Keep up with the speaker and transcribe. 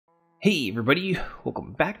Hey everybody,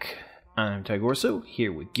 welcome back. I'm Tiger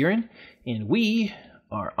here with Giren, and we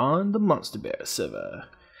are on the Monstabear server.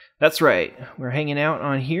 That's right, we're hanging out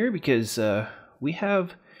on here because we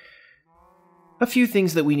have a few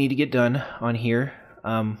things that we need to get done on here.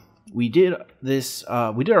 We did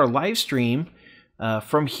our live stream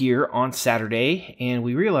from here on Saturday, and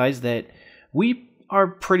we realized that we are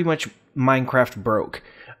pretty much Minecraft broke.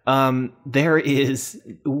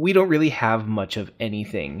 We don't really have much of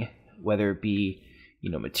anything, whether it be,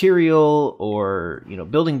 material or,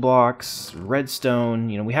 building blocks,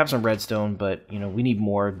 redstone. We have some redstone, but, we need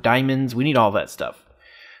more diamonds. We need all that stuff.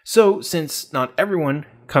 So since not everyone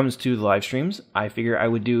comes to the live streams, I figure I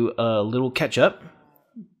would do a little catch up,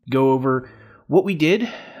 go over what we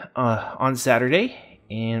did on Saturday.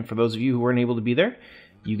 And for those of you who weren't able to be there,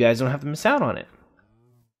 you guys don't have to miss out on it.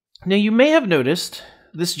 Now, you may have noticed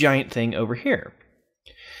this giant thing over here.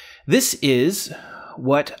 This is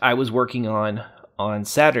what I was working on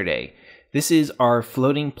Saturday. This is our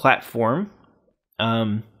floating platform.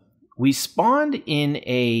 We spawned in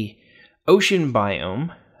a ocean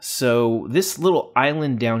biome, so this little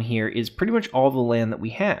island down here is pretty much all the land that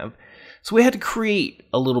we have. So we had to create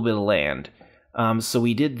a little bit of land. So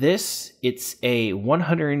we did this. It's a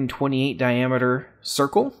 128 diameter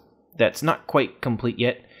circle that's not quite complete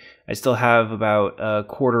yet. I still have about a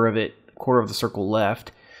quarter of the circle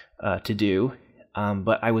left to do.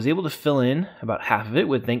 But I was able to fill in about half of it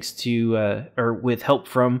with with help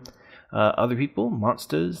from other people,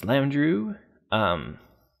 Monsters, Lamdrew. I'm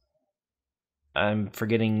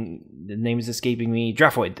forgetting, the name is escaping me.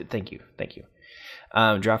 Drafoid, thank you.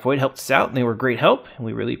 Drafoid helped us out, and they were great help, and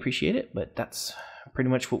we really appreciate it. But that's pretty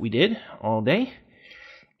much what we did all day.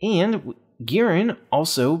 And Giren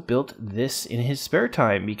also built this in his spare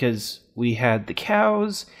time because we had the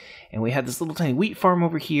cows, and we had this little tiny wheat farm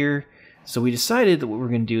over here. So we decided that what we're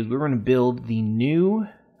going to do is we're going to build the new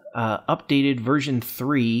updated version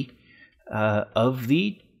 3 of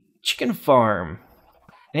the chicken farm.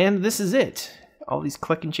 And this is it. All these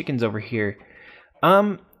clucking chickens over here.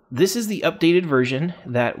 This is the updated version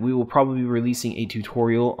that we will probably be releasing a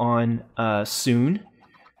tutorial on soon.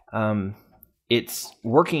 It's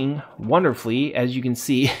working wonderfully. As you can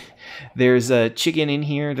see, there's a chicken in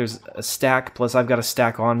here. There's a stack, plus I've got a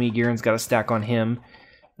stack on me. Giren's got a stack on him.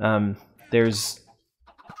 There's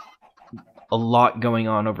a lot going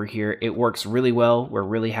on over here. It works really well. We're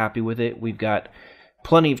really happy with it. We've got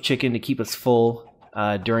plenty of chicken to keep us full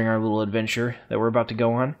during our little adventure that we're about to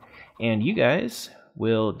go on. And you guys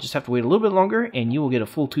will just have to wait a little bit longer, and you will get a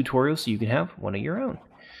full tutorial so you can have one of your own.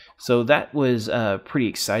 So that was pretty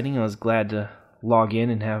exciting. I was glad to log in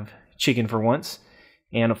and have chicken for once.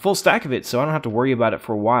 And a full stack of it, so I don't have to worry about it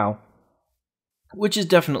for a while. Which is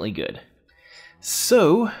definitely good.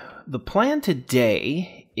 So, the plan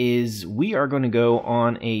today is we are going to go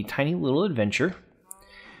on a tiny little adventure.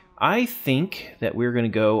 I think that we're going to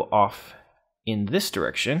go off in this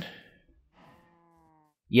direction.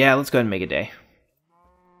 Yeah, let's go ahead and make a day.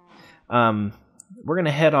 We're going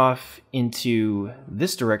to head off into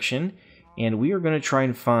this direction, and we are going to try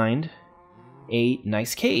and find a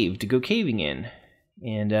nice cave to go caving in.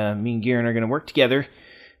 And me and Giren are going to work together.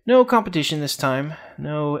 No competition this time,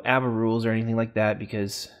 no ABBA rules or anything like that,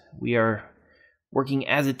 because we are working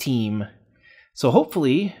as a team. So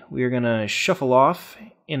hopefully we are going to shuffle off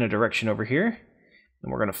in a direction over here,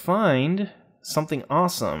 and we're going to find something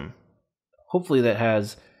awesome. Hopefully that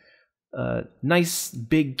has a nice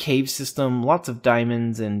big cave system, lots of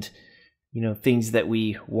diamonds, and things that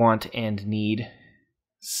we want and need.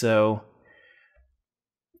 So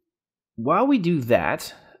while we do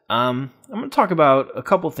that, I'm going to talk about a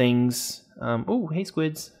couple things. Oh, hey,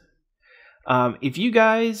 squids. If you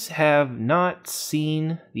guys have not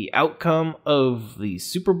seen the outcome of the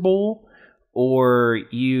Super Bowl, or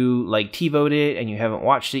you T-vote it and you haven't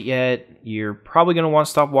watched it yet, you're probably going to want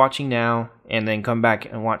to stop watching now and then come back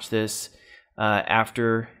and watch this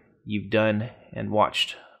after you've done and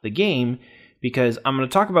watched the game, because I'm going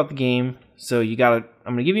to talk about the game. So I'm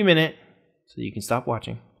going to give you a minute so you can stop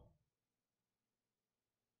watching.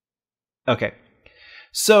 Okay,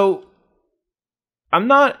 so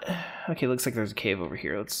okay, looks like there's a cave over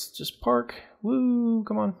here. Let's just park. Woo,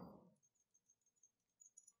 come on.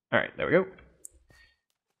 All right, there we go.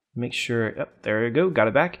 Make sure, there we go, got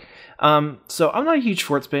it back. So I'm not a huge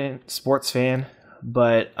sports fan,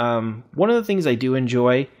 but one of the things I do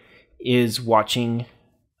enjoy is watching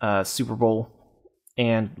Super Bowl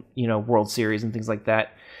and, World Series and things like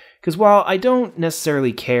that. Because while I don't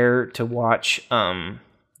necessarily care to watch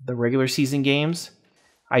the regular season games,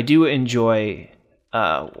 I do enjoy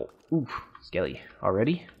Ooh, skelly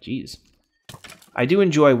already? Jeez. I do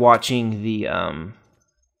enjoy watching the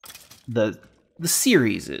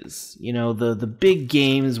series, you know, the big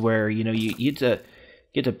games where, you know, you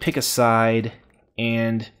get to pick a side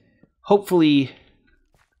and hopefully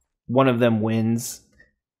one of them wins.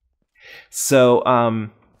 So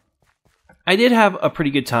I did have a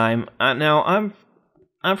pretty good time. Now I'm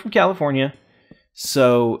from California,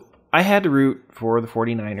 so I had to root for the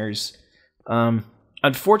 49ers.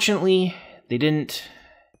 Unfortunately, they didn't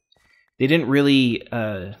really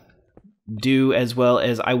do as well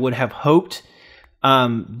as I would have hoped.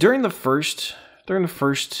 During the first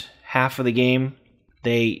half of the game,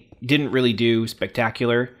 they didn't really do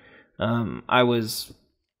spectacular. I was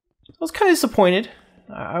kind of disappointed.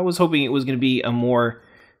 I was hoping it was going to be a more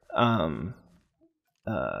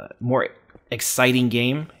exciting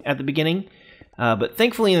game at the beginning. But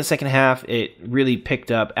thankfully in the second half, it really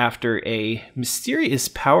picked up after a mysterious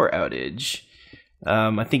power outage.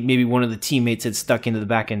 I think maybe one of the teammates had stuck into the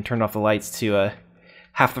back and turned off the lights to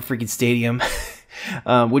half the freaking stadium,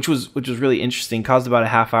 which was really interesting. Caused about a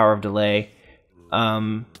half hour of delay.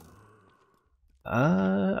 I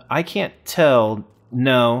can't tell.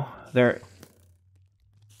 No, they're.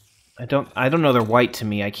 I don't know. They're white to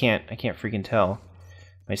me. I can't freaking tell.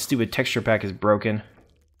 My stupid texture pack is broken.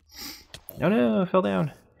 Oh no, I fell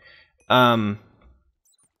down. I'm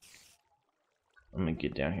gonna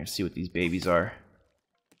get down here, see what these babies are.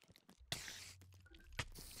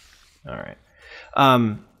 Alright.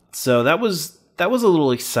 So that was a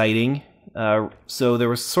little exciting. So there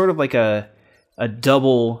was sort of like a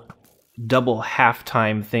double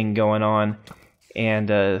halftime thing going on, and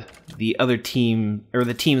the other team, or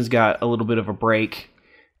the teams, got a little bit of a break.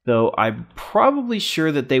 Though I'm probably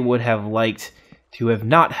sure that they would have liked to have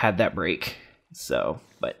not had that break. So,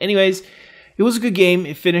 but anyways, it was a good game.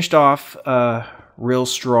 It finished off real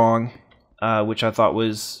strong, which I thought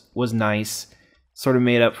was nice. Sort of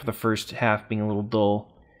made up for the first half being a little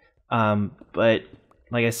dull. But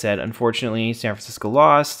like I said, unfortunately, San Francisco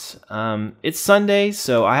lost. It's Sunday,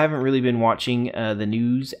 so I haven't really been watching the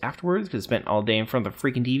news afterwards because I spent all day in front of the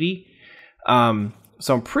freaking TV.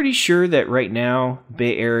 So I'm pretty sure that right now,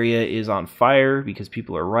 Bay Area is on fire because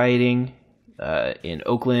people are rioting in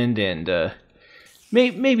Oakland and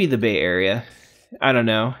maybe the Bay Area. I don't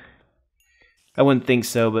know. I wouldn't think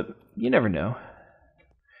so, but you never know.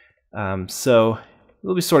 So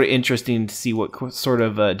it'll be sort of interesting to see what sort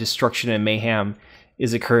of destruction and mayhem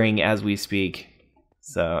is occurring as we speak.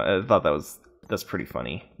 So I thought that's pretty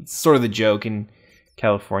funny. It's sort of the joke in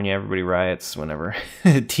California. Everybody riots whenever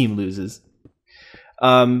a team loses.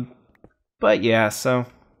 But yeah, so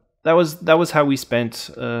that was how we spent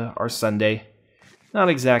our Sunday. Not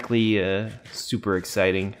exactly super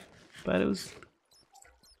exciting, but it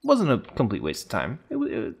wasn't a complete waste of time.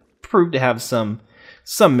 It proved to have some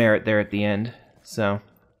merit there at the end. So,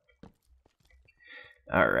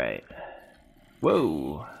 all right.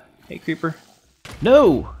 Whoa, hey creeper!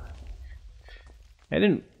 No, I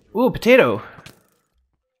didn't. Ooh, potato!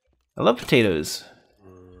 I love potatoes.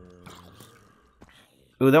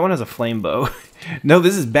 Ooh, that one has a flame bow. No,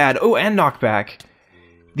 this is bad. Oh, and knockback.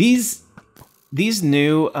 These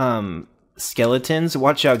new skeletons.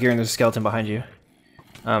 Watch out, Garen. There's a skeleton behind you.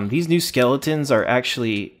 These new skeletons are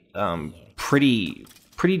actually pretty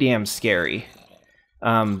damn scary.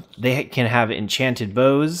 They can have enchanted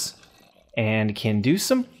bows and can do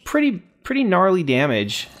some pretty gnarly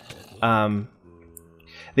damage.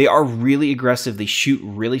 They are really aggressive. They shoot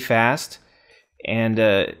really fast, and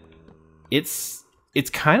it's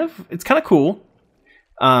kind of cool.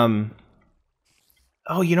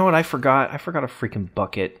 Oh, you know what? I forgot a freaking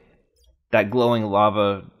bucket. That glowing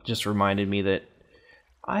lava just reminded me that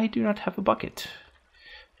I do not have a bucket.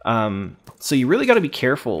 So you really got to be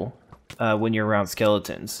careful when you're around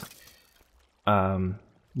skeletons.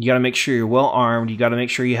 You got to make sure you're well armed. You got to make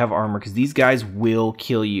sure you have armor, because these guys will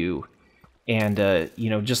kill you. And you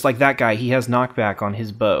know, just like that guy, he has knockback on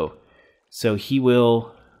his bow, so he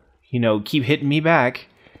will, you know, keep hitting me back.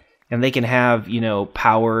 And they can have, you know,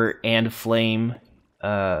 power and flame.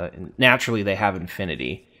 Naturally, they have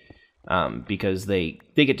infinity because they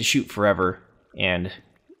get to shoot forever, and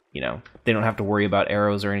you know, they don't have to worry about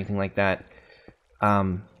arrows or anything like that.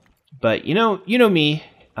 But you know me.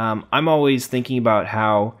 I'm always thinking about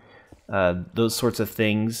how those sorts of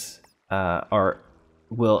things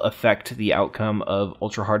will affect the outcome of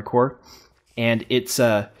ultra hardcore, and it's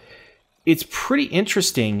pretty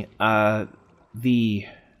interesting. Oh,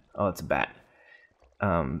 it's a bat.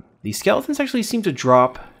 The skeletons actually seem to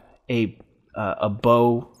drop a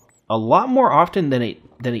bow a lot more often than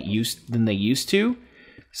they used to.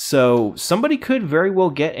 So somebody could very well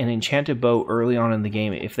get an enchanted bow early on in the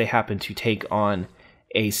game if they happen to take on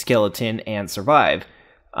a skeleton and survive.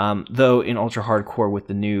 Though in Ultra Hardcore with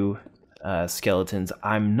the new skeletons,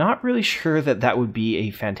 I'm not really sure that that would be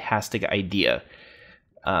a fantastic idea.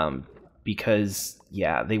 Because,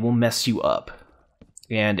 yeah, they will mess you up.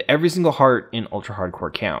 And every single heart in Ultra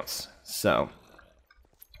Hardcore counts. So,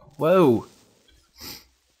 whoa.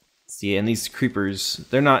 See, and these creepers,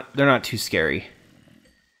 they're not too scary.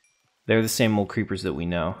 They're the same old creepers that we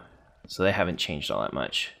know. So they haven't changed all that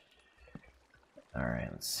much. Alright,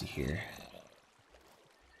 let's see here.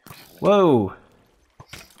 Whoa!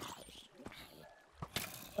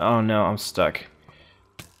 Oh no, I'm stuck.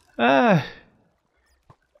 Ah!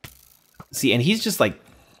 See, and he's just like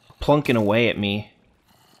plunking away at me.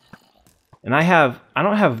 And I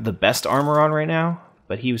don't have the best armor on right now,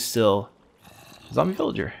 but he was still a zombie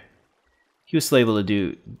villager. He was still able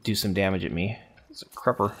to do some damage at me. It's a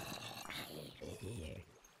crupper.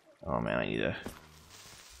 Oh man, I need to.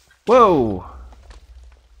 Whoa!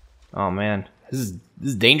 Oh man, this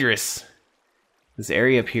is dangerous. This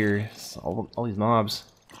area up here, all these mobs.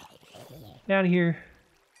 Get out of here!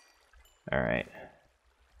 All right,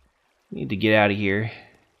 need to get out of here.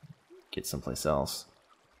 Get someplace else.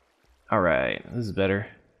 All right, this is better.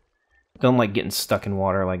 Don't like getting stuck in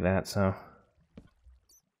water like that, so.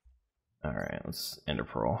 All right, let's ender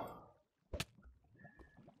pearl.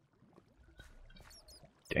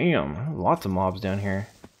 Damn, lots of mobs down here.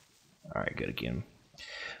 All right, good again.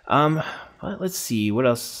 But let's see, what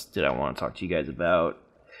else did I want to talk to you guys about?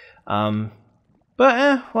 Well,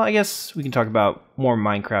 I guess we can talk about more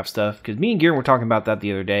Minecraft stuff, because me and Gear were talking about that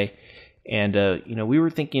the other day, and you know, we were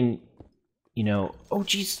thinking, you know, oh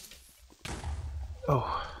jeez,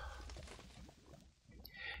 oh,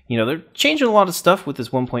 you know, they're changing a lot of stuff with this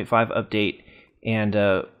 1.5 update, and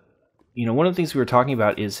you know, one of the things we were talking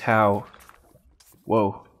about is how,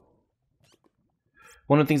 whoa,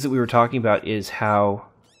 one of the things that we were talking about is how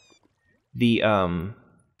the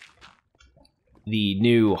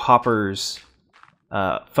new hoppers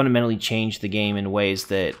fundamentally changed the game in ways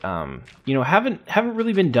that you know, haven't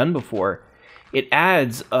really been done before. It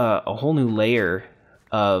adds a whole new layer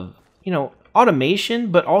of, you know,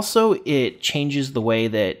 automation, but also it changes the way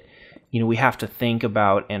that, you know, we have to think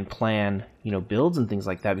about and plan, you know, builds and things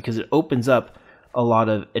like that, because it opens up a lot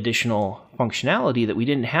of additional functionality that we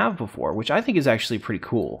didn't have before, which I think is actually pretty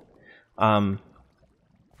cool.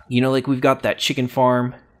 You know, like we've got that chicken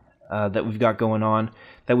farm that we've got going on,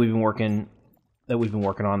 that we've been working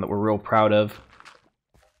on, that we're real proud of.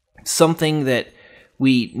 Something that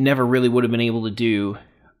we never really would have been able to do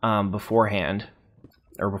beforehand,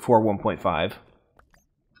 or before 1.5.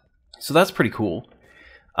 So that's pretty cool.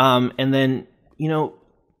 And then, you know,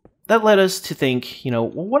 that led us to think, you know,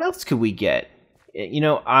 well, what else could we get? You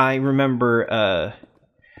know, I remember, I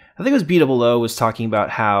think it was B00 was talking about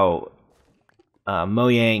how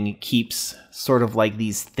Mojang keeps sort of like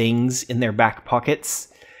these things in their back pockets,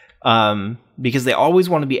 because they always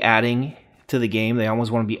want to be adding to the game. They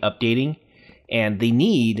always want to be updating, and they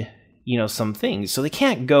need, you know, some things. So they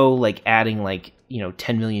can't go like adding like, you know,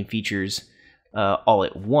 10 million features all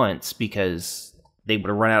at once, because they would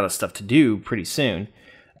have run out of stuff to do pretty soon.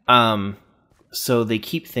 So they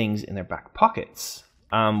keep things in their back pockets.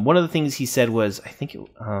 One of the things he said was, I think it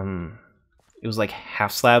was like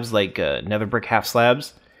half slabs, like nether brick half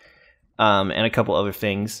slabs, and a couple other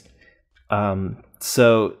things.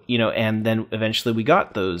 So, you know, and then eventually we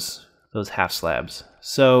got those half slabs.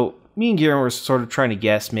 So me and Garen were sort of trying to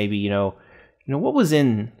guess, maybe, you know, what was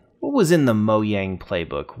in the Mojang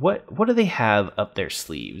playbook? What do they have up their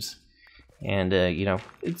sleeves? And you know,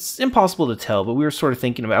 it's impossible to tell, but we were sort of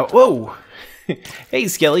thinking about, whoa, hey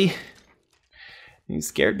Skelly, you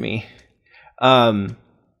scared me.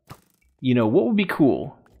 You know, what would be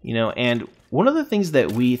cool? You know, and one of the things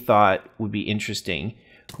that we thought would be interesting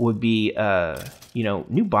would be, you know,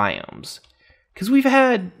 new biomes, because we've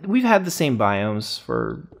had the same biomes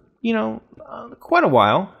for, you know, quite a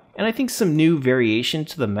while, and I think some new variation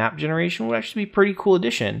to the map generation would actually be a pretty cool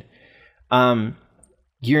addition.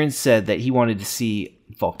 Giran said that he wanted to see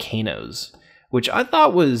volcanoes, which I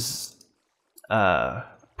thought was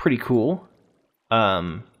pretty cool.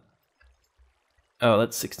 Oh,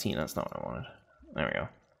 that's 16. That's not what I wanted. There we go.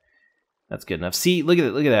 That's good enough. See, look at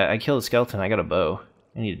it. Look at that. I killed a skeleton. I got a bow.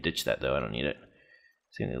 I need to ditch that though. I don't need it.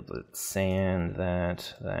 So I'm gonna sand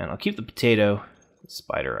that. Then I'll keep the potato.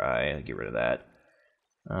 Spider eye. I'll get rid of that.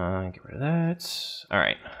 Get rid of that. All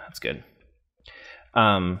right, that's good.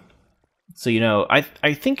 So, you know, I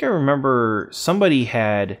think I remember somebody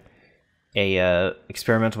had a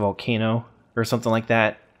experimental volcano or something like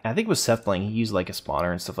that I think it was Seth playing. He used like a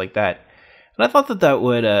spawner and stuff like that. And I thought that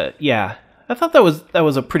would, yeah, I thought that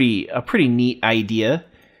was a pretty neat idea.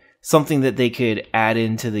 Something that they could add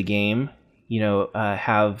into the game. You know,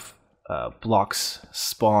 have blocks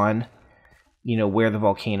spawn. You know where the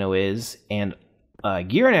volcano is, and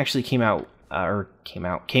Gieran actually came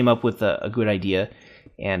up with a good idea,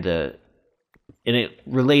 and it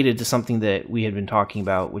related to something that we had been talking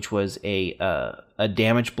about, which was a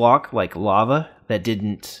damage block like lava that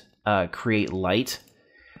didn't create light,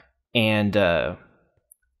 and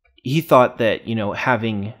he thought that, you know,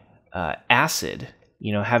 having acid,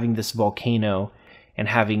 you know, having this volcano and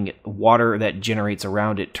having water that generates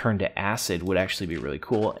around it turn to acid would actually be really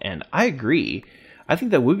cool. And I agree. I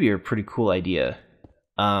think that would be a pretty cool idea.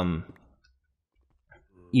 You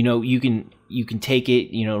know, you can take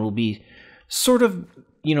it, you know, it'll be sort of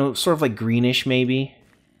like greenish maybe.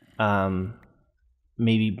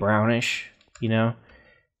 Maybe brownish, you know.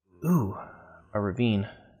 Ooh, a ravine.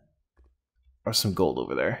 Or some gold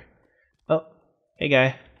over there. Oh, hey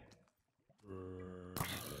guy.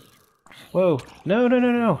 Whoa,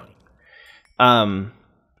 no.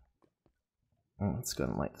 Let's go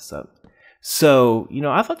and light this up. So, you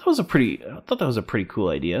know, I thought that was a pretty cool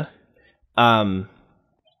idea. And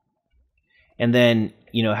then,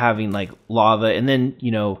 you know, having like lava, and then,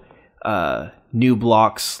 you know, new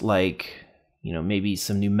blocks like, you know, maybe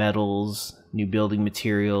some new metals, new building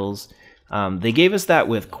materials. They gave us that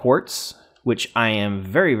with quartz, which I am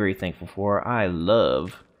very, very thankful for. I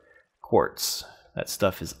love quartz. That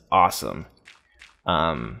stuff is awesome.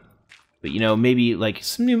 But, you know, maybe like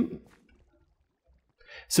some new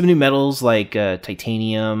metals like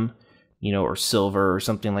titanium, you know, or silver or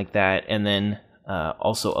something like that, and then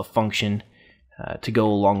also a function to go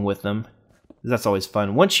along with them. That's always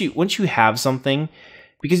fun. Once you have something,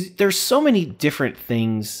 because there's so many different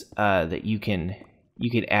things that you can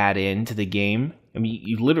add into the game. I mean,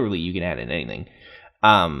 you can add in anything.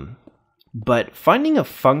 But finding a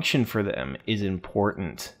function for them is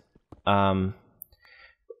important.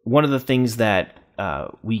 One of the things that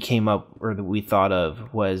we came up, or that we thought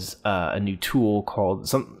of, was a new tool called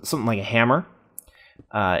something like a hammer.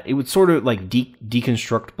 It would sort of like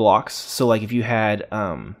deconstruct blocks. So like if you had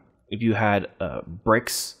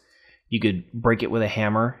bricks, you could break it with a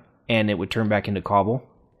hammer and it would turn back into cobble,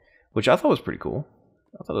 which I thought was pretty cool.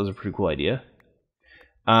 I thought it was a pretty cool idea.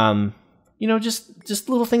 You know, just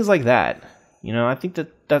little things like that. You know, I think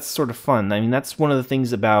that's sort of fun. I mean, that's one of the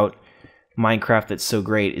things about Minecraft that's so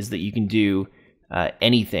great, is that you can do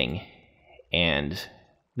anything, and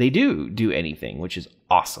they do anything, which is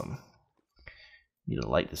awesome. Need to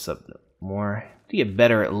light this up more to get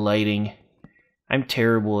better at lighting. I'm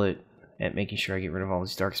terrible at making sure I get rid of all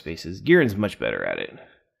these dark spaces. Gieran's much better at it.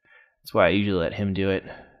 That's why I usually let him do it,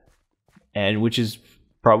 and which is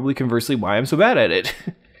probably conversely why I'm so bad at it.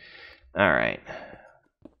 All right.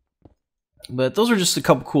 But those are just a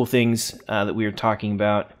couple cool things that we were talking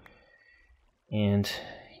about. And,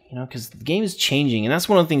 you know, because the game is changing. And that's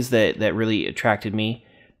one of the things that really attracted me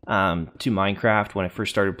to Minecraft when I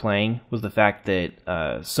first started playing, was the fact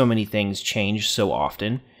that so many things change so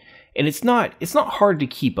often. And it's not hard to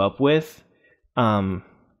keep up with. I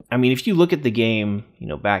mean, if you look at the game, you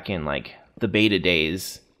know, back in like the beta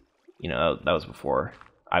days, you know, that was before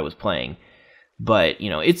I was playing. But, you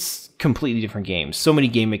know, it's completely different games. So many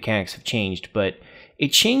game mechanics have changed, but it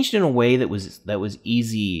changed in a way that was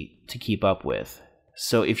easy to keep up with.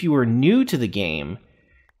 So if you were new to the game,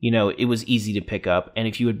 you know, it was easy to pick up. And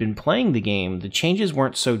if you had been playing the game, the changes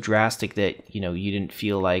weren't so drastic that, you know, you didn't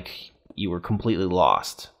feel like you were completely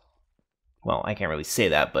lost. Well, I can't really say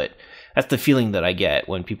that, but that's the feeling that I get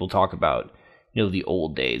when people talk about, you know, the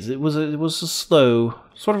old days. It was a slow,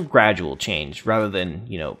 sort of gradual change, rather than,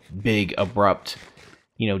 you know, big, abrupt,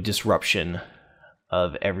 you know, disruption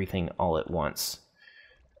of everything all at once.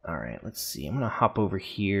 All right, let's see. I'm gonna hop over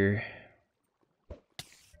here.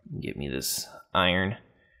 Get me this iron.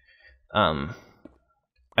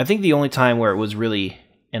 I think the only time where it was really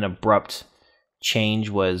an abrupt change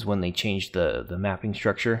was when they changed the mapping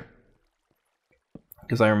structure.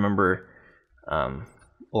 Because I remember a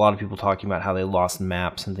lot of people talking about how they lost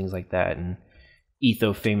maps and things like that, and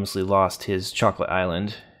Etho famously lost his Chocolate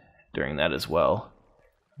Island during that as well.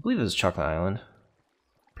 I believe it was Chocolate Island.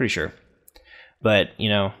 Pretty sure. But, you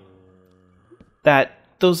know,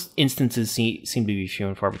 those instances seem to be few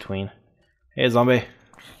and far between. Hey, zombie.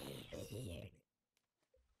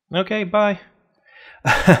 Okay, bye.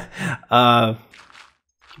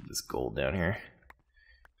 Keep this gold down here.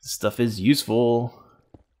 This stuff is useful.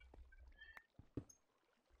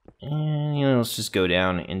 And, you know, let's just go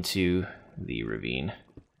down into the ravine.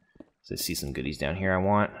 So I see some goodies down here I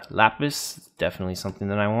want. Lapis, definitely something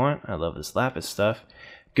that I want. I love this lapis stuff.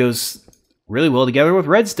 Goes really well together with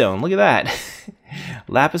redstone. Look at that.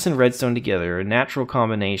 Lapis and redstone together, a natural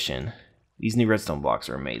combination. These new redstone blocks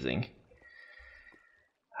are amazing.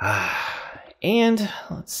 And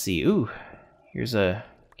let's see. Ooh, here's a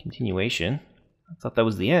continuation. I thought that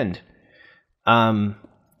was the end.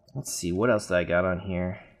 Let's see, what else did I got on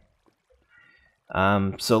here?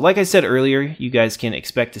 So like I said earlier, you guys can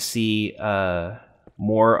expect to see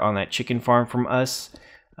more on that chicken farm from us.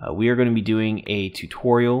 We are going to be doing a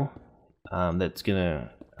tutorial that's going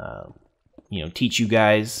to, teach you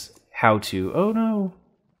guys how to... Oh no,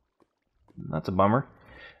 that's a bummer.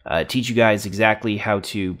 Teach you guys exactly how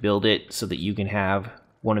to build it so that you can have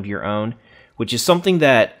one of your own, which is something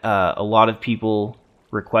that a lot of people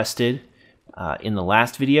requested in the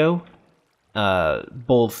last video,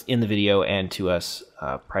 both in the video and to us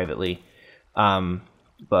privately.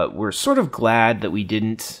 But we're sort of glad that we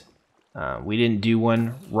didn't do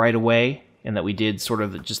one right away, and that we did sort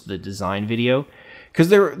of just the design video, because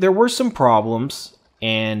there were some problems,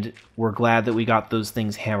 and we're glad that we got those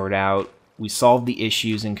things hammered out. We solved the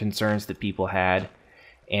issues and concerns that people had,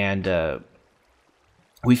 and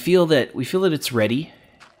we feel that it's ready.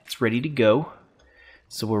 It's ready to go.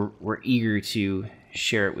 So we're eager to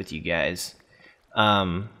share it with you guys.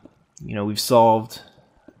 We've solved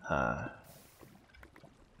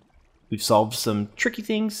some tricky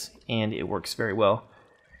things, and it works very well.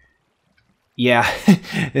 Yeah,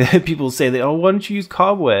 people say that, oh, why don't you use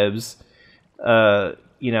cobwebs? And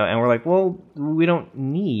we're like, well, we don't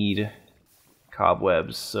need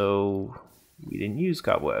cobwebs, so we didn't use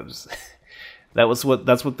cobwebs. That's what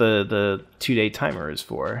the 2-day timer is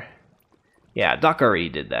for. Yeah, Doc already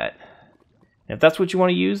did that. And if that's what you want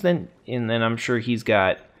to use, then I'm sure he's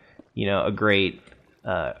got a great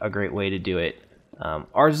way to do it.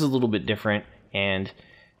 Ours is a little bit different, and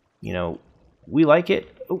we like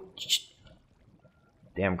it. Oh,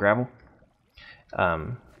 damn gravel.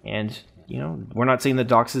 And we're not saying that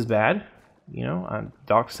Doc's is bad.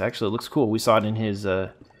 Doc's actually looks cool. We saw it in his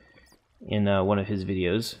in one of his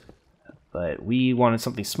videos, but we wanted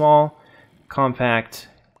something small, compact,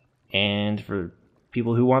 and for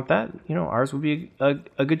people who want that, ours would be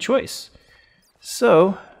a good choice.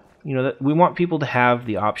 So, we want people to have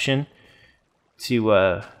the option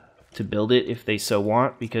to build it if they so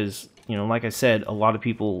want, because like I said, a lot of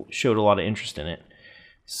people showed a lot of interest in it.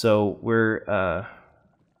 So we're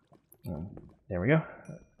there we go.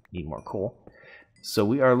 Need more coal. So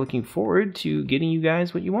we are looking forward to getting you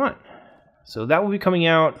guys what you want. So that will be coming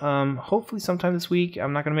out hopefully sometime this week.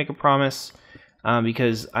 I'm not going to make a promise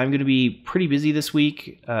because I'm going to be pretty busy this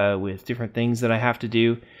week with different things that I have to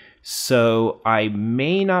do. So I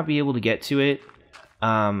may not be able to get to it.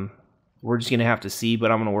 We're just going to have to see,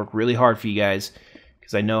 but I'm going to work really hard for you guys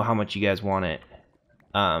because I know how much you guys want it.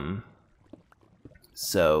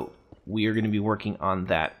 So we are going to be working on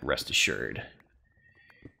that, rest assured.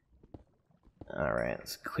 Alright,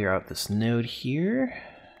 let's clear out this node here.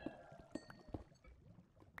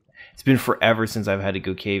 It's been forever since I've had to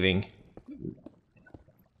go caving.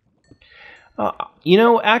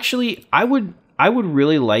 Actually, I would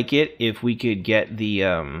really like it if we could get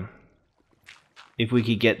the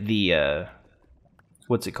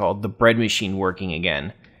what's it called? The bread machine working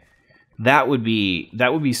again. That would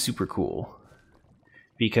be super cool.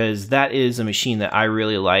 Because that is a machine that I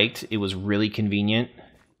really liked. It was really convenient.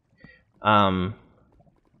 And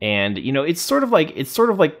it's sort of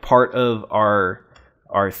like part of our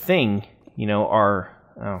thing, oh,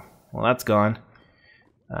 well, that's gone.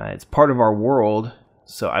 It's part of our world,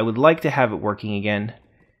 so I would like to have it working again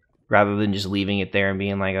rather than just leaving it there and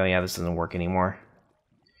being like, oh yeah, this doesn't work anymore.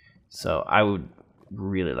 So I would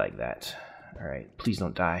really like that. All right, please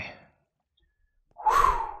don't die.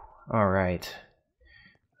 Whew. All right.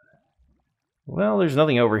 Well, there's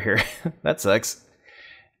nothing over here. That sucks.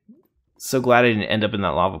 So glad I didn't end up in that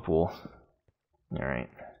lava pool. All right.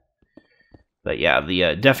 But yeah,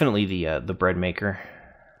 definitely the bread maker.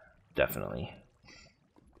 Definitely.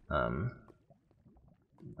 All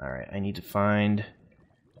right, I need to find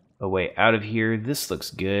a way out of here. This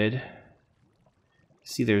looks good.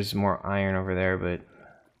 See, there's more iron over there, but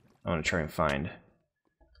I want to try and find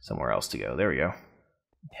somewhere else to go. There we go.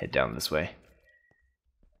 Head down this way.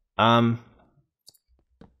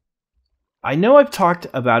 I know I've talked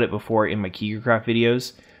about it before in my KigerCraft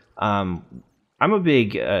videos. I'm a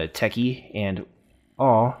big techie, and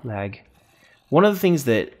lag. One of the things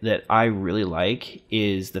that I really like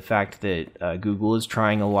is the fact that Google is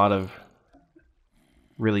trying a lot of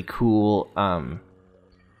really cool,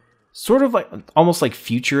 sort of like almost like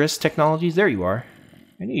futurist technologies. There you are.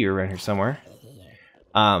 I knew you were around here somewhere.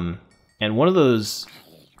 And one of those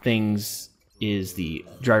things is the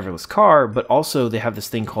driverless car, but also they have this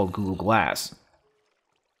thing called Google Glass.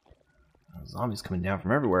 Zombies coming down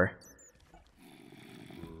from everywhere.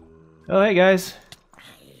 Oh, hey guys.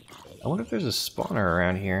 I wonder if there's a spawner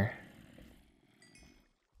around here.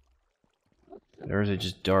 Or is it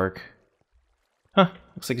just dark? Huh,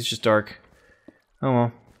 looks like it's just dark. Oh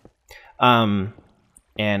well.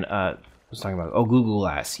 I was talking about, oh, Google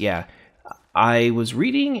Glass, yeah. I was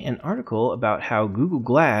reading an article about how Google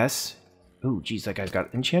Glass, oh geez, that guy's got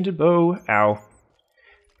an enchanted bow,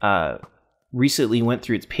 ow, recently went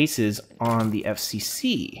through its paces on the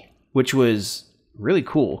FCC, which was really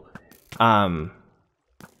cool.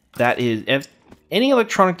 That is, if any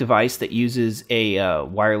electronic device that uses a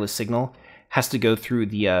wireless signal has to go through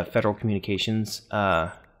the Federal Communications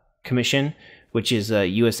Commission, which is a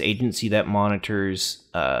U.S. agency that monitors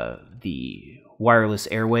the wireless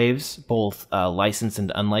airwaves, both licensed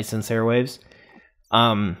and unlicensed airwaves.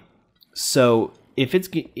 So if it's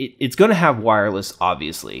going to have wireless,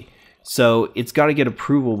 obviously. So it's got to get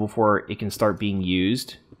approval before it can start being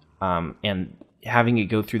used. And having it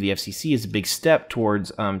go through the FCC is a big step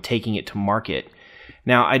towards taking it to market.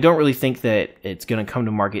 Now, I don't really think that it's going to come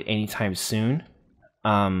to market anytime soon.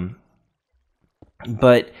 But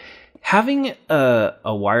having a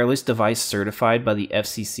wireless device certified by the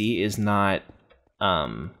FCC is not,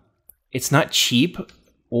 it's not cheap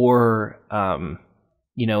or,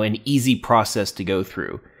 you know, an easy process to go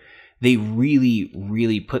through. They really,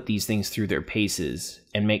 really put these things through their paces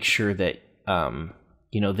and make sure that,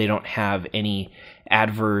 you know, they don't have any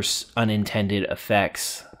adverse, unintended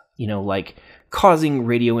effects, you know, like causing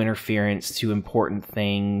radio interference to important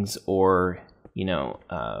things or, you know,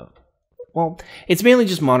 well, it's mainly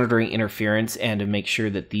just monitoring interference and to make sure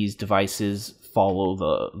that these devices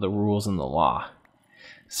follow the rules and the law.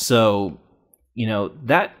 So, you know,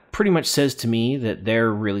 that pretty much says to me that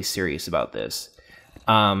they're really serious about this.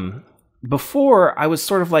 Before I was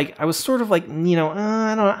sort of like, you know,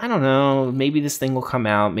 I don't know, maybe this thing will come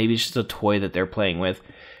out, maybe it's just a toy that they're playing with,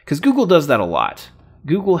 because Google does that a lot.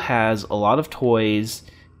 Google has a lot of toys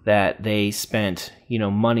that they spent, you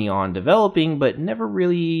know, money on developing, but never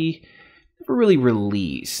really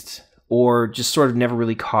released, or just sort of never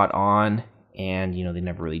really caught on, and, you know, they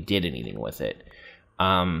never really did anything with it.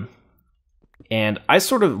 And I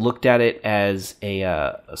sort of looked at it as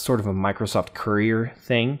a sort of a Microsoft Courier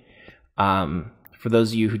thing. For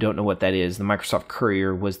those of you who don't know what that is, the Microsoft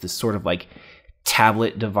Courier was this sort of like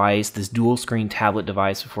tablet device, this dual screen tablet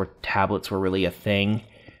device before tablets were really a thing.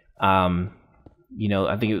 You know,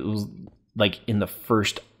 I think it was like in the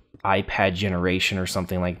first iPad generation or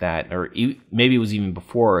something like that, or maybe it was even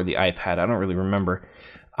before the iPad. I don't really remember.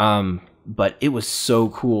 But it was so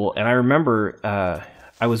cool. And I remember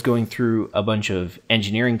I was going through a bunch of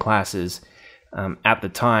engineering classes at the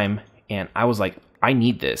time, and I was like, I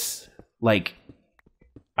need this. Like,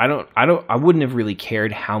 I wouldn't have really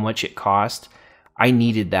cared how much it cost. I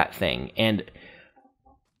needed that thing. And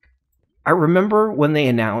I remember when they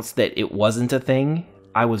announced that it wasn't a thing,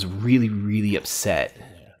 I was really, really upset.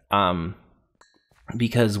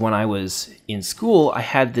 Because when I was in school, I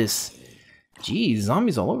had this, geez,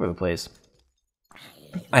 zombies all over the place.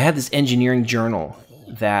 I had this engineering journal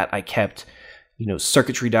that I kept, you know,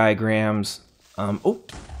 circuitry diagrams.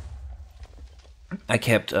 I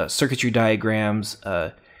kept circuitry diagrams,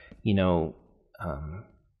 you know,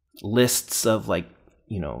 lists of, like,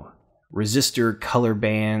 you know, resistor color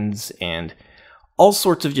bands and all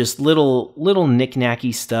sorts of just little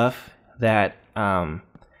knick-knacky stuff that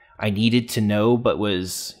I needed to know, but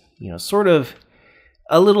was, you know, sort of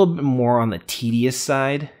a little bit more on the tedious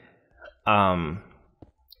side. And,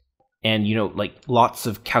 you know, like lots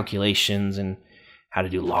of calculations and how to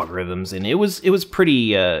do logarithms, and it was pretty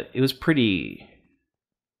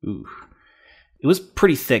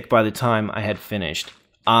thick by the time I had finished.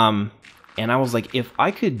 And I was like, if I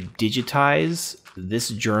could digitize this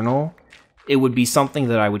journal, it would be something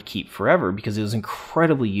that I would keep forever because it was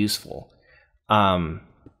incredibly useful.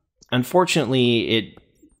 Unfortunately,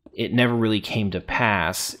 it never really came to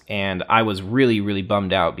pass, and I was really, really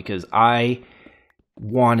bummed out because I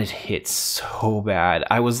wanted it so bad.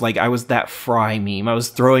 I was that Fry meme. I was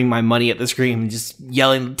throwing my money at the screen and just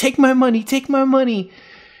yelling, "Take my money! Take my money!"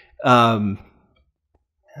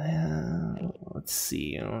 Let's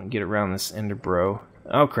see. I want to get around this ender bro.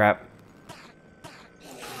 Oh crap.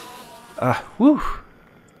 Whew.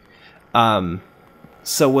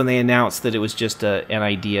 So when they announced that it was just an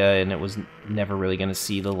idea and it was never really going to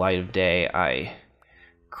see the light of day, I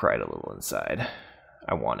cried a little inside.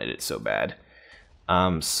 I wanted it so bad.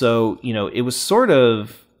 So, you know, it was sort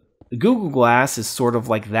of, Google Glass is sort of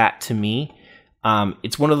like that to me.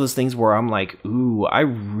 It's one of those things where I'm like, ooh, I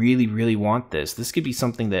really, really want this. This could be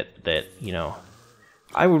something that you know,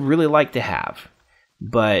 I would really like to have.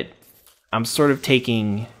 But I'm sort of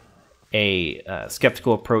taking a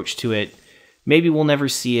skeptical approach to it. Maybe we'll never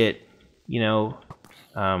see it, you know.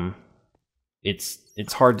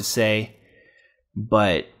 It's hard to say,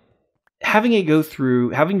 but having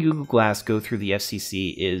Google Glass go through the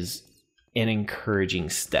FCC is an encouraging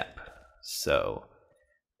step. So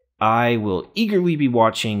I will eagerly be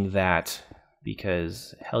watching that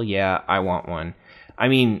because hell yeah, I want one. I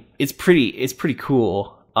mean, it's pretty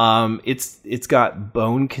cool. It's got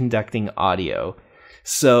bone conducting audio.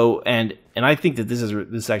 So and I think that this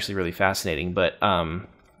is actually really fascinating. But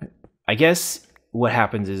I guess what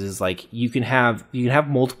happens is like you can have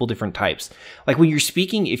multiple different types. Like when you're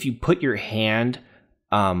speaking, if you put your hand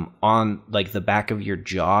on like the back of your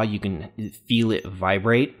jaw, you can feel it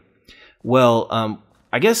vibrate. Well,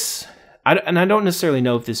 I guess I don't necessarily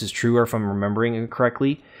know if this is true or if I'm remembering it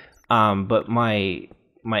correctly. But my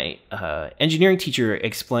engineering teacher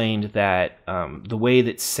explained that the way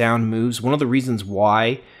that sound moves, one of the reasons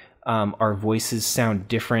why our voices sound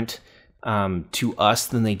different to us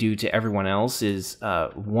than they do to everyone else is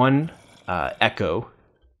one, echo.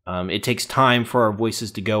 It takes time for our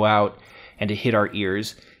voices to go out and to hit our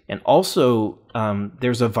ears. And also,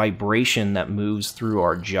 there's a vibration that moves through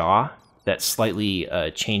our jaw that slightly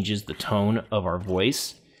changes the tone of our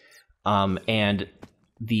voice. And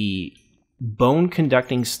the bone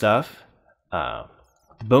conducting stuff,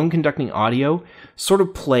 bone conducting audio, sort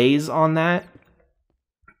of plays on that.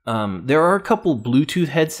 There are a couple Bluetooth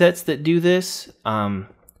headsets that do this. One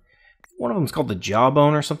of them is called the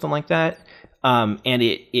Jawbone or something like that. And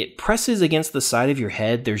it presses against the side of your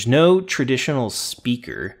head. There's no traditional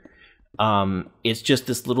speaker. It's just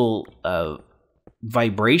this little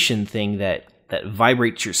vibration thing that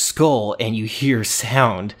vibrates your skull and you hear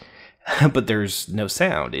sound, but there's no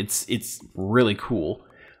sound. It's really cool.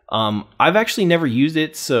 I've actually never used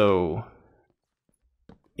it, so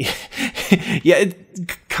yeah,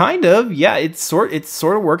 it sort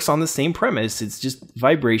of works on the same premise. It's just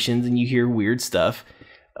vibrations and you hear weird stuff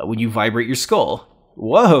when you vibrate your skull.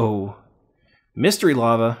 Whoa, mystery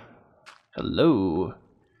lava. Hello.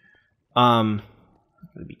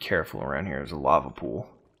 Gotta be careful around here. There's a lava pool.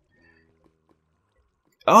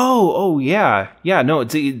 Oh yeah. No,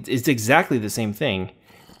 it's exactly the same thing.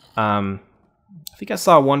 I think I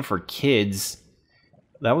saw one for kids.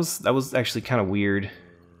 That was actually kind of weird.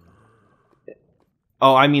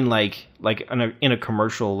 Oh, I mean like in a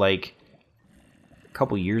commercial like a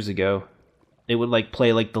couple years ago, it would like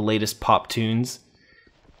play like the latest pop tunes,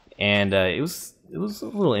 and it was a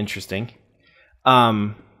little interesting.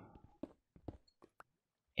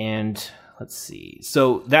 And let's see.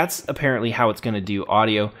 So that's apparently how it's going to do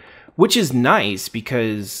audio, which is nice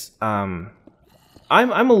because I'm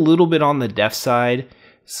a little bit on the deaf side,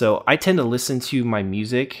 so I tend to listen to my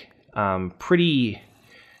music pretty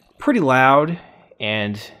loud,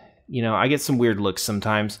 and you know I get some weird looks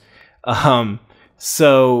sometimes.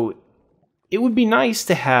 So it would be nice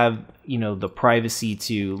to have the privacy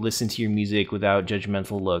to listen to your music without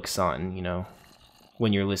judgmental looks on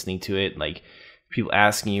when you're listening to it, like people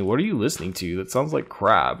asking you, what are you listening to? That sounds like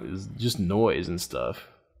crap. It's just noise and stuff.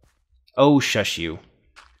 Oh, shush you.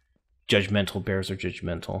 Judgmental bears are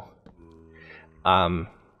judgmental.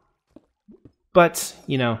 But,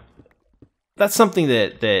 that's something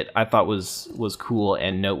that I thought was cool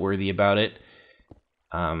and noteworthy about it.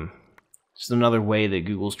 Just another way that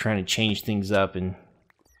Google's trying to change things up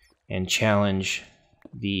and challenge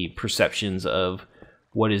the perceptions of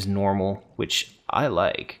what is normal, which I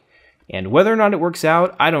like. And whether or not it works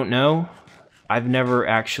out, I don't know. I've never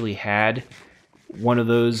actually had one of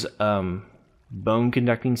those bone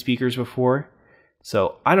conducting speakers before,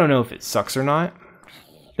 so I don't know if it sucks or not.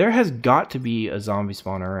 There has got to be a zombie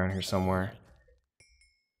spawner around here somewhere.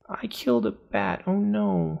 I killed a bat. Oh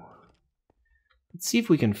no. Let's see if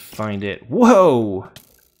we can find it. Whoa!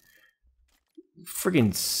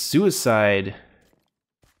 Friggin' suicide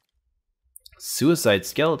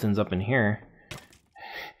skeletons up in here.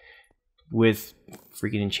 With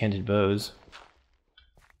freaking enchanted bows.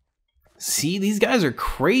 See, these guys are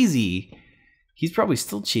crazy. He's probably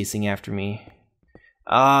still chasing after me.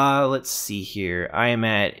 Let's see here. I am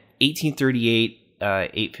at 1838,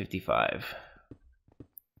 855.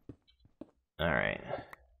 Alright.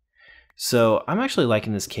 So, I'm actually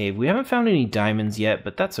liking this cave. We haven't found any diamonds yet,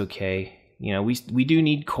 but that's okay. We do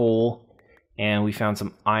need coal, and we found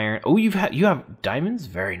some iron. Oh, you have diamonds?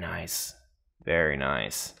 Very nice. Very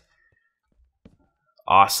nice.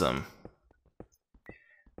 Awesome.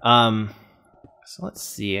 So let's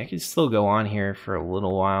see. I can still go on here for a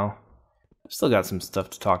little while. I've still got some stuff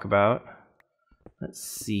to talk about. Let's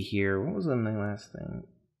see here. What was the last thing?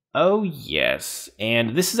 Oh, yes.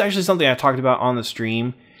 And this is actually something I talked about on the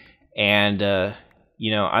stream. And,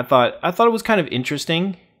 you know, I thought it was kind of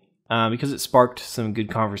interesting because it sparked some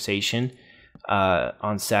good conversation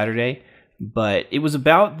on Saturday. But it was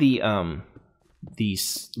about the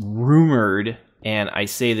rumored, and I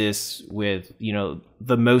say this with, you know,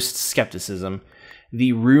 the most skepticism,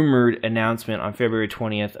 the rumored announcement on February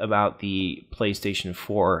 20th about the PlayStation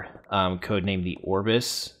 4, codenamed the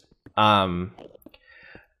Orbis. And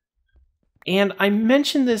I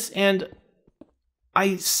mentioned this, and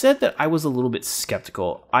I said that I was a little bit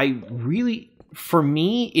skeptical. For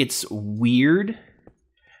me, it's weird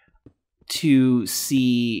to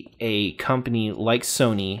see a company like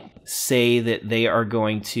Sony say that they are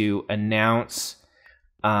going to announce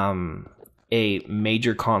a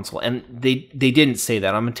major console. And they didn't say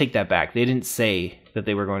that. I'm going to take that back. They didn't say that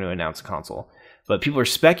they were going to announce a console. But people are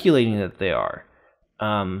speculating that they are.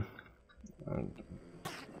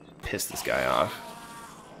 Piss this guy off.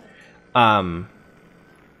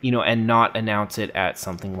 You know, and not announce it at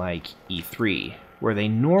something like E3, where they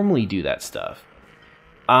normally do that stuff.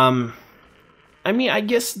 I mean, I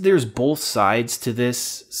guess there's both sides to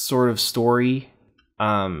this sort of story.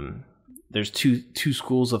 There's two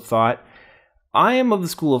schools of thought. I am of the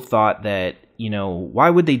school of thought that, you know, why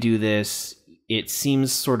would they do this? It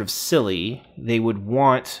seems sort of silly. They would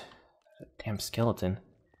want... Damn skeleton.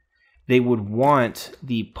 They would want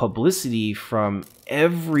the publicity from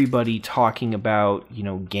everybody talking about, you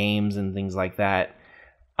know, games and things like that,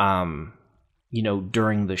 you know,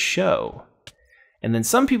 during the show. And then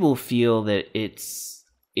some people feel that it's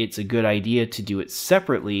a good idea to do it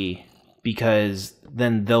separately because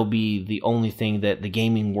then they'll be the only thing that the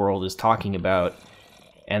gaming world is talking about,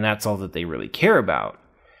 and that's all that they really care about.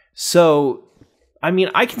 So, I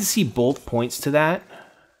mean, I can see both points to that.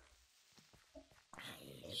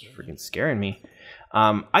 It's freaking scaring me.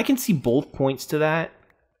 I can see both points to that.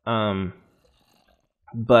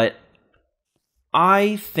 But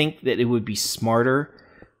I think that it would be smarter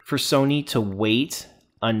for Sony to wait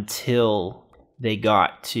until they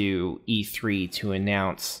got to E3 to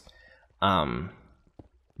announce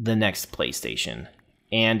the next PlayStation.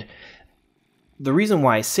 And the reason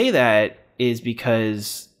why I say that is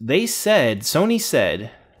because Sony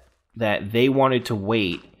said that they wanted to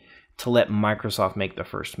wait to let Microsoft make the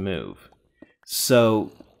first move.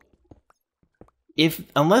 So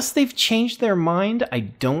unless they've changed their mind, I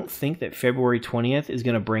don't think that February 20th is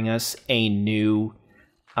going to bring us a new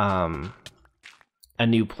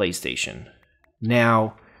PlayStation.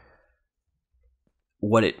 Now,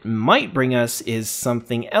 what it might bring us is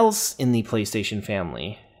something else in the PlayStation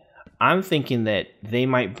family. I'm thinking that they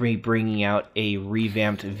might be bringing out a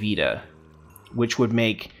revamped Vita, which would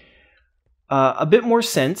make a bit more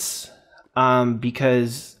sense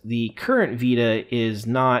because the current Vita is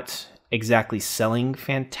not exactly selling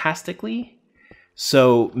fantastically.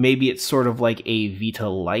 So maybe it's sort of like a Vita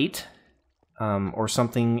Lite or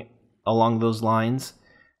something along those lines.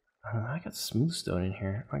 I got smooth stone in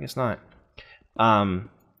here. I guess not.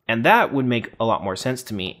 And that would make a lot more sense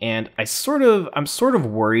to me. And I'm sort of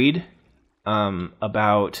worried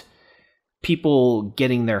about people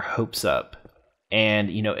getting their hopes up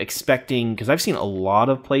and, you know, expecting, because I've seen a lot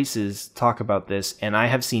of places talk about this, and I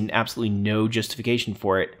have seen absolutely no justification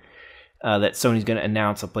for it, that Sony's going to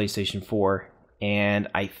announce a PlayStation 4, and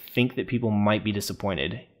I think that people might be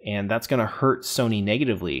disappointed, and that's going to hurt Sony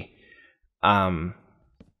negatively. The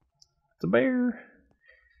bear.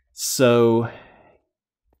 So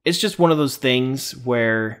it's just one of those things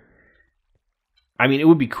where, I mean, it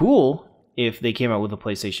would be cool if they came out with a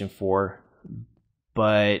PlayStation 4,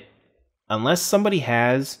 but unless somebody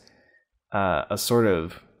has a sort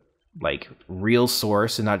of like real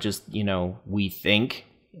source and not just, you know, we think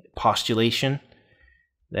postulation,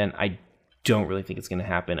 then I don't really think it's going to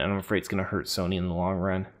happen. And I'm afraid it's going to hurt Sony in the long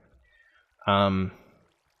run.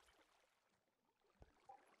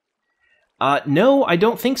 No, I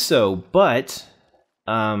don't think so, but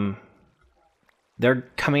they're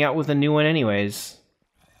coming out with a new one anyways.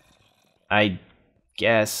 I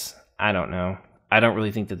guess. I don't know. I don't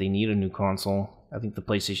really think that they need a new console. I think the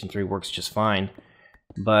PlayStation 3 works just fine.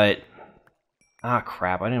 But,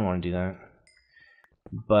 crap, I didn't want to do that.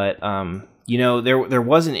 But, you know, there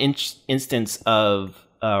was an instance of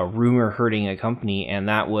rumor hurting a company, and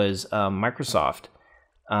that was Microsoft.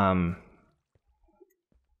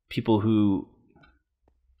 People who...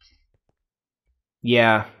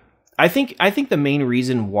 Yeah, I think the main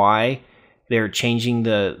reason why they're changing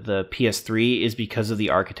the PS3 is because of the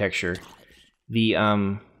architecture.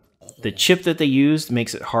 The chip that they used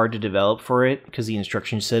makes it hard to develop for it because the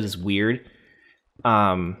instruction set is weird.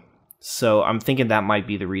 So I'm thinking that might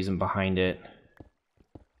be the reason behind it.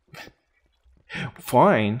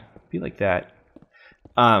 Fine, be like that.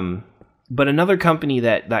 But another company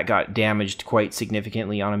that got damaged quite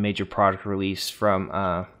significantly on a major product release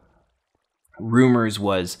from rumors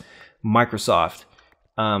was Microsoft.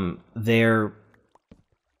 Their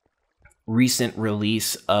recent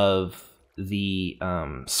release of the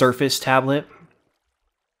Surface tablet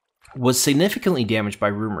was significantly damaged by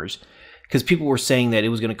rumors because people were saying that it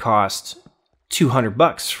was going to cost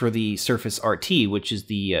 $200 for the Surface RT, which is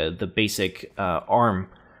the basic ARM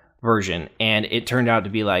version, and it turned out to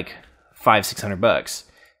be like $500-600.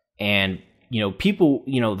 And people,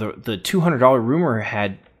 the $200 rumor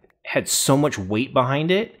had so much weight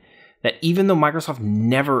behind it that even though Microsoft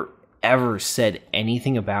never ever said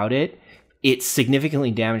anything about it, it significantly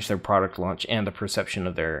damaged their product launch and the perception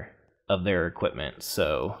of their equipment.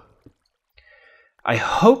 So I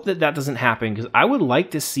hope that doesn't happen, because I would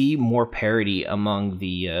like to see more parity among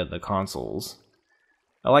the consoles.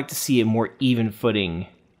 I like to see a more even footing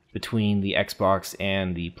between the Xbox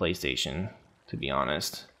and the PlayStation, to be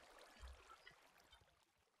honest.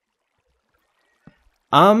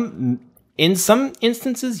 In some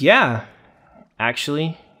instances, yeah.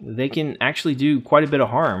 Actually, they can actually do quite a bit of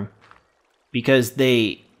harm, because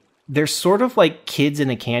they're sort of like kids in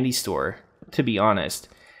a candy store, to be honest.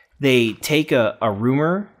 They take a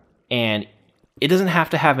rumor, and it doesn't have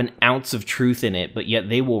to have an ounce of truth in it, but yet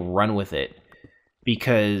they will run with it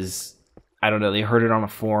because, I don't know, they heard it on a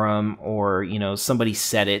forum, or, somebody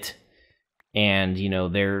said it, and,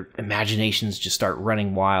 their imaginations just start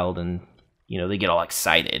running wild, and, they get all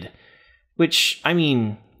excited. Which, I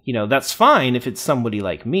mean, that's fine if it's somebody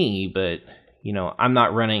like me, but, I'm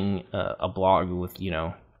not running a blog with,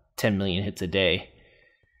 10 million hits a day.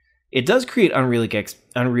 It does create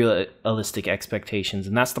unrealistic expectations,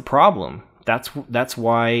 and that's the problem. That's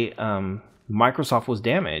why Microsoft was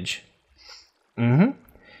damaged.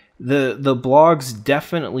 The blogs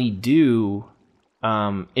definitely do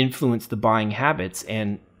influence the buying habits,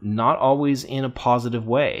 and not always in a positive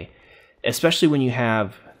way. Especially when you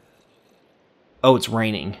have... Oh, it's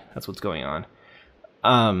raining. That's what's going on.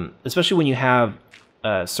 Especially when you have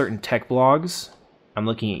certain tech blogs, I'm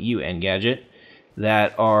looking at you, Engadget,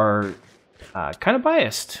 that are kind of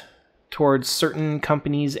biased towards certain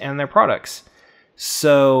companies and their products.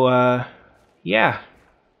 So, yeah.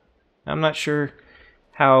 I'm not sure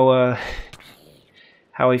how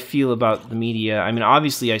I feel about the media. I mean,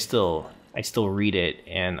 obviously, I still read it,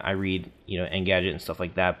 and I read, Engadget and stuff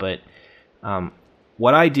like that, but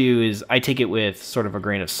what I do is I take it with sort of a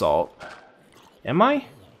grain of salt. Am I?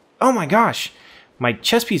 Oh my gosh! My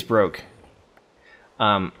chess piece broke.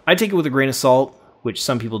 I take it with a grain of salt, which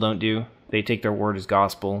some people don't do. They take their word as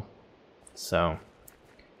gospel. So,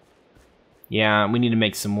 yeah, we need to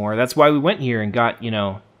make some more. That's why we went here and got,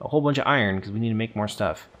 a whole bunch of iron, because we need to make more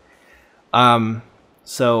stuff.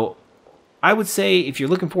 So, I would say if you're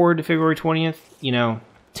looking forward to February 20th,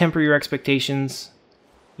 temper your expectations,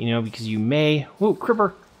 because you may... Whoa,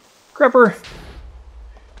 Cripper! Cripper!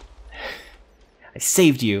 I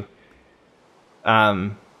saved you.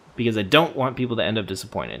 Because I don't want people to end up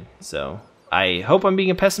disappointed. So, I hope I'm being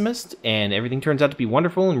a pessimist, and everything turns out to be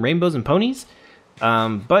wonderful and rainbows and ponies.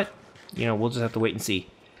 But, we'll just have to wait and see.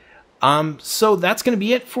 So that's going to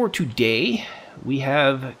be it for today. We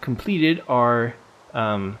have completed our...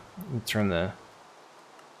 let me turn the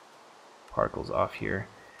particles off here.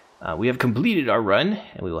 We have completed our run,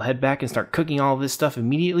 and we will head back and start cooking all of this stuff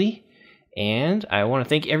immediately. And I want to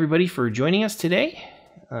thank everybody for joining us today.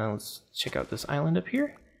 Let's check out this island up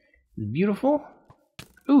here. It's beautiful.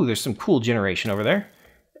 Ooh, there's some cool generation over there.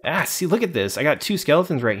 Ah, see, look at this. I got 2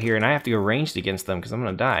 skeletons right here, and I have to go ranged against them because I'm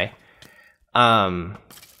going to die.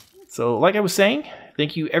 So, like I was saying,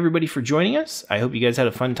 thank you everybody for joining us. I hope you guys had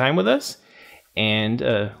a fun time with us. And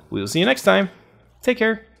we will see you next time. Take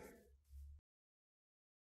care.